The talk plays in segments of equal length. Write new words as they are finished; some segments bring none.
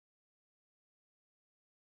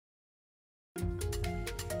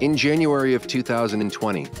In January of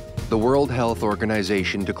 2020, the World Health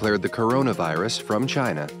Organization declared the coronavirus from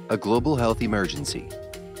China a global health emergency.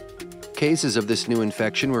 Cases of this new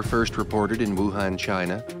infection were first reported in Wuhan,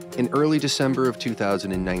 China, in early December of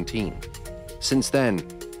 2019. Since then,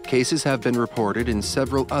 cases have been reported in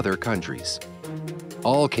several other countries.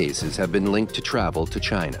 All cases have been linked to travel to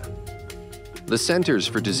China. The Centers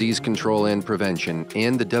for Disease Control and Prevention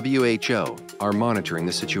and the WHO are monitoring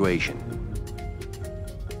the situation.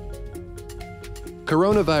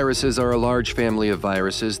 Coronaviruses are a large family of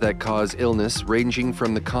viruses that cause illness ranging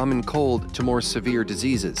from the common cold to more severe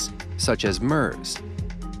diseases, such as MERS.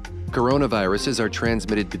 Coronaviruses are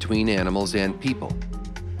transmitted between animals and people.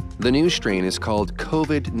 The new strain is called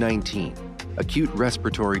Covid-19, acute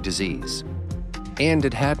respiratory disease, and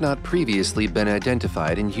it had not previously been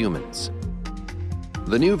identified in humans.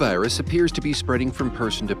 The new virus appears to be spreading from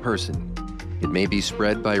person to person. It may be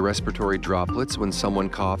spread by respiratory droplets when someone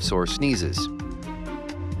coughs or sneezes.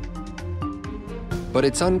 But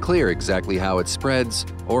it's unclear exactly how it spreads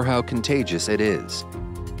or how contagious it is.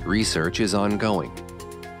 Research is ongoing.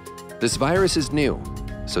 This virus is new,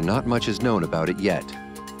 so not much is known about it yet.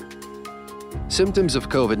 Symptoms of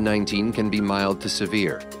COVID-19 can be mild to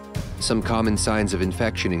severe. Some common signs of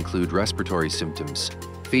infection include respiratory symptoms,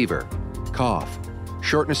 fever, cough,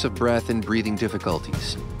 shortness of breath, and breathing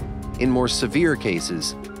difficulties. In more severe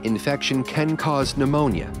cases, infection can cause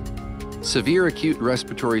pneumonia, severe acute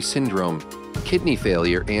respiratory syndrome, kidney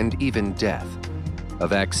failure, and even death. A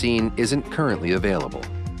vaccine isn't currently available.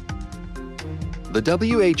 The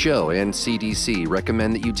WHO and CDC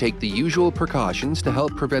recommend that you take the usual precautions to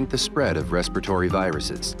help prevent the spread of respiratory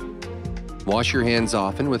viruses. Wash your hands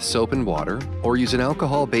often with soap and water, or use an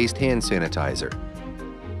alcohol-based hand sanitizer.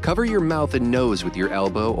 Cover your mouth and nose with your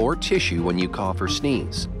elbow or tissue when you cough or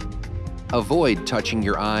sneeze. Avoid touching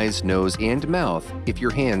your eyes, nose, and mouth if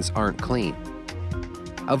your hands aren't clean.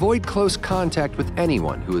 Avoid close contact with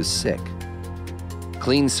anyone who is sick.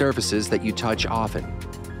 Clean surfaces that you touch often.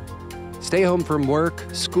 Stay home from work,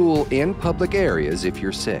 school, and public areas if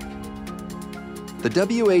you're sick. The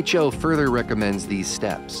WHO further recommends these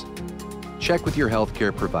steps. Check with your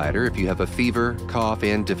healthcare provider if you have a fever, cough,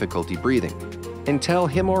 and difficulty breathing, and tell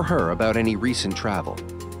him or her about any recent travel.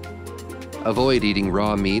 Avoid eating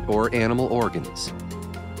raw meat or animal organs.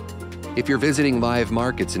 If you're visiting live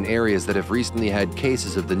markets in areas that have recently had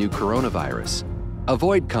cases of the new coronavirus,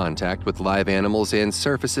 avoid contact with live animals and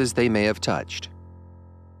surfaces they may have touched.